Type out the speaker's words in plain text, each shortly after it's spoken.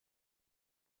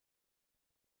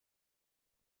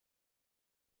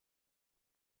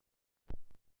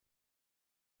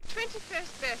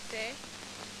21st birthday,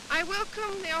 I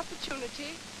welcome the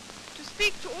opportunity to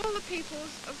speak to all the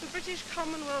peoples of the British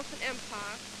Commonwealth and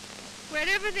Empire,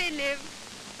 wherever they live,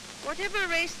 whatever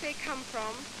race they come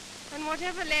from, and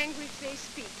whatever language they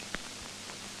speak.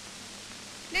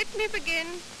 Let me begin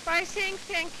by saying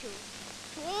thank you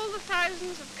to all the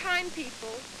thousands of kind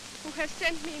people who have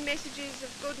sent me messages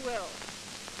of goodwill.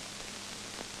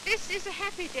 This is a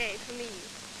happy day for me,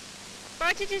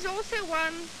 but it is also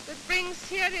one that brings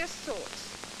serious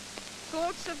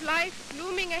thoughts of life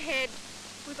looming ahead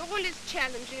with all its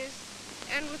challenges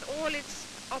and with all its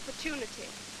opportunity.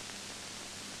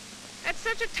 At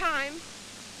such a time,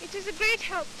 it is a great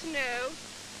help to know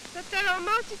that there are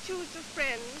multitudes of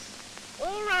friends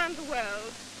all around the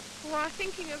world who are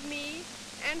thinking of me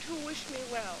and who wish me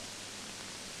well.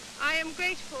 I am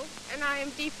grateful and I am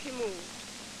deeply moved.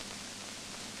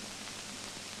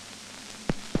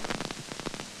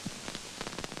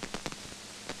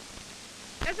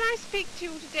 As I speak to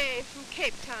you today from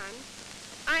Cape Town,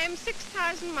 I am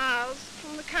 6,000 miles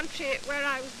from the country where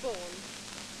I was born.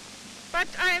 But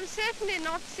I am certainly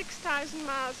not 6,000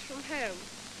 miles from home.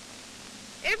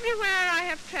 Everywhere I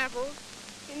have travelled,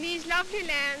 in these lovely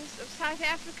lands of South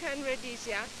Africa and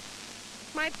Rhodesia,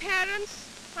 my parents,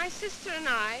 my sister and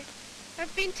I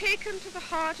have been taken to the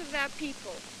heart of their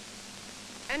people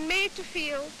and made to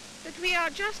feel that we are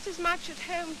just as much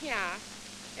at home here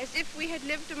as if we had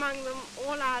lived among them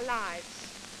all our lives.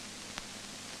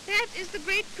 That is the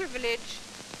great privilege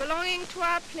belonging to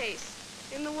our place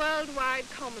in the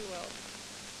worldwide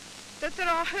Commonwealth, that there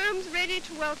are homes ready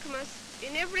to welcome us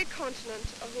in every continent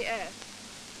of the earth.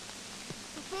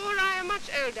 Before I am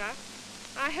much older,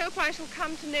 I hope I shall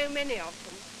come to know many of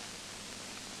them.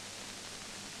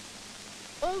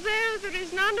 Although there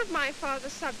is none of my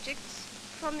father's subjects,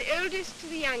 from the oldest to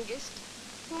the youngest,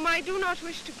 whom I do not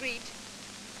wish to greet,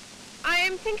 I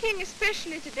am thinking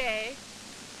especially today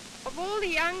of all the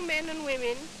young men and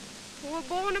women who were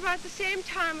born about the same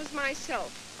time as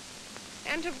myself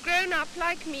and have grown up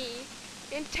like me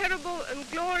in terrible and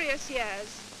glorious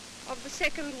years of the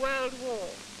Second World War.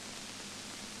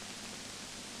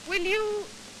 Will you,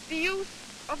 the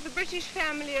youth of the British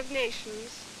family of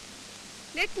nations,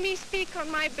 let me speak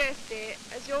on my birthday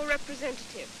as your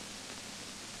representative.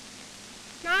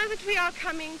 Now that we are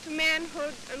coming to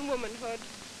manhood and womanhood,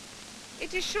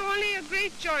 it is surely a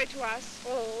great joy to us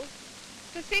all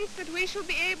to think that we shall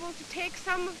be able to take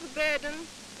some of the burden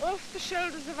off the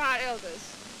shoulders of our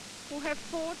elders who have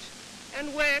fought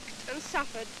and worked and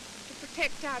suffered to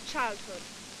protect our childhood.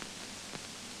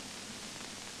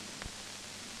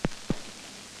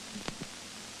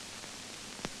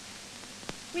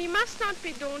 We must not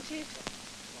be daunted.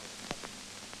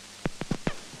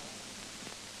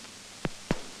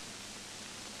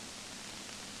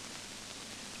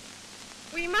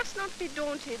 We must not be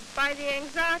daunted by the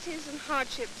anxieties and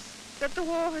hardships that the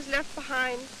war has left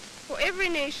behind for every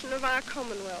nation of our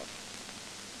Commonwealth.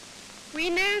 We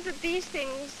know that these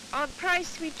things are the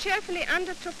price we cheerfully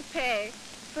undertook to pay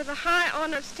for the high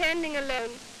honor of standing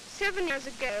alone 7 years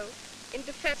ago in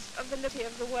defense of the liberty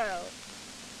of the world.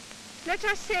 Let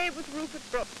us say with Rupert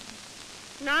Brook,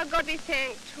 "Now God be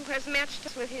thanked who has matched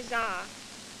us with his hour."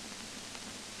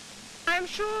 I am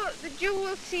sure that you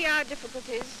will see our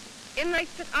difficulties in the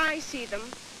light that I see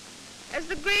them, as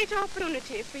the great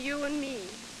opportunity for you and me.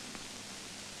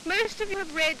 Most of you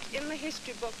have read in the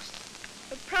history books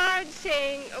the proud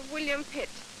saying of William Pitt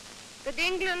that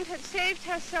England had saved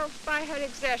herself by her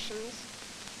exertions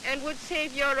and would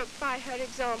save Europe by her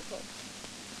example.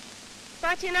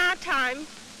 But in our time,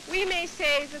 we may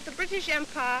say that the British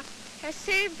Empire has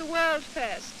saved the world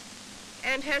first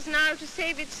and has now to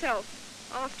save itself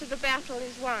after the battle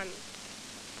is won.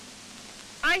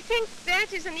 I think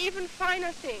that is an even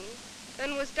finer thing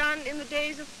than was done in the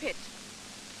days of Pitt.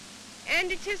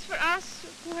 And it is for us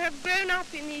who have grown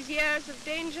up in these years of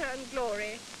danger and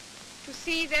glory to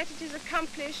see that it is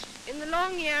accomplished in the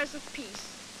long years of peace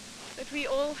that we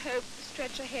all hope to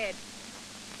stretch ahead.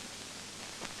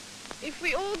 If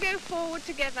we all go forward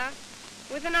together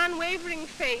with an unwavering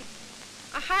faith,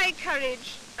 a high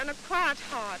courage and a quiet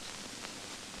heart,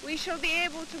 we shall be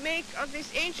able to make of this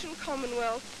ancient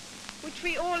Commonwealth, which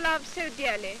we all love so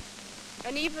dearly,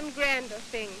 an even grander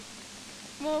thing,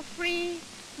 more free,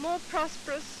 more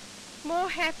prosperous, more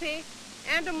happy,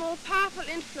 and a more powerful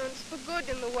influence for good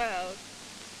in the world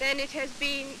than it has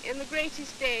been in the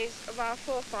greatest days of our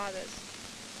forefathers.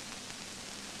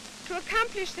 To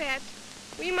accomplish that,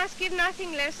 we must give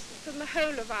nothing less than the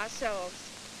whole of ourselves.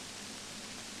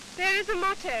 There is a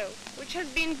motto which has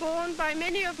been borne by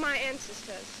many of my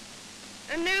ancestors,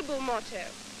 a noble motto,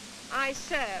 "I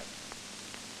serve."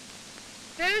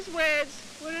 Those words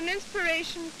were an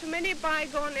inspiration to many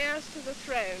bygone heirs to the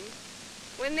throne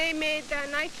when they made their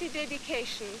knightly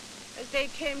dedication as they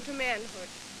came to manhood.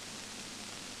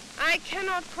 I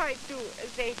cannot quite do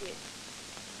as they did.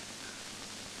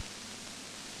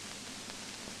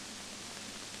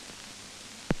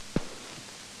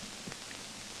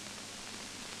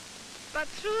 But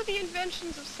through the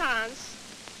inventions of science,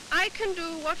 I can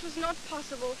do what was not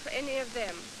possible for any of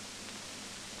them.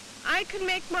 I can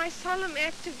make my solemn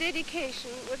act of dedication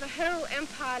with a whole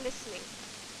empire listening.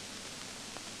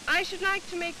 I should like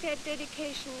to make that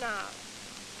dedication now.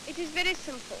 It is very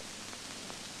simple.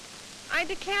 I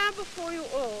declare before you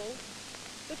all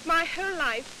that my whole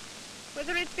life,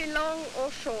 whether it be long or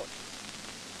short,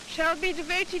 shall be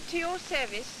devoted to your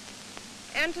service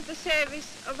and to the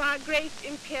service of our great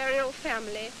imperial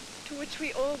family to which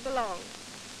we all belong.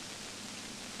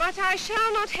 But I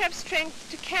shall not have strength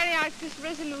to carry out this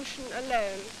resolution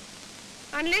alone,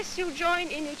 unless you join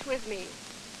in it with me,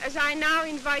 as I now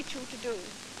invite you to do.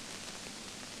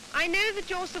 I know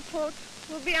that your support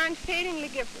will be unfailingly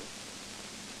given.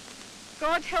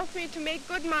 God help me to make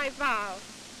good my vow,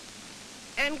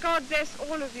 and God bless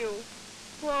all of you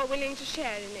who are willing to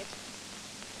share in it.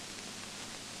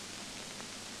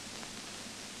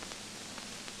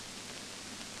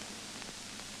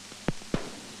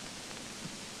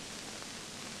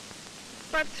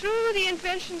 But through the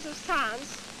inventions of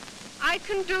science, I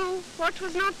can do what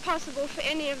was not possible for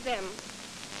any of them.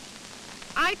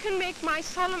 I can make my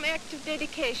solemn act of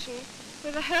dedication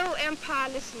with the whole empire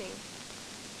listening.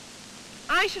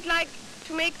 I should like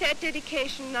to make that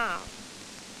dedication now.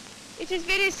 It is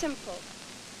very simple.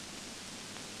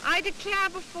 I declare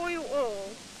before you all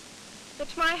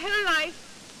that my whole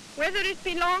life, whether it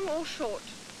be long or short,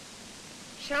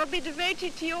 shall be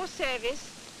devoted to your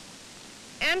service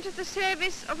and to the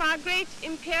service of our great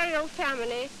imperial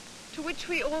family to which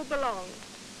we all belong.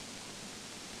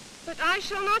 But I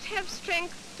shall not have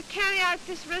strength to carry out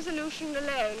this resolution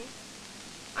alone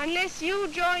unless you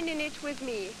join in it with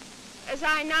me, as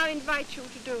I now invite you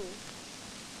to do.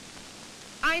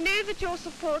 I know that your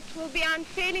support will be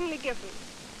unfailingly given.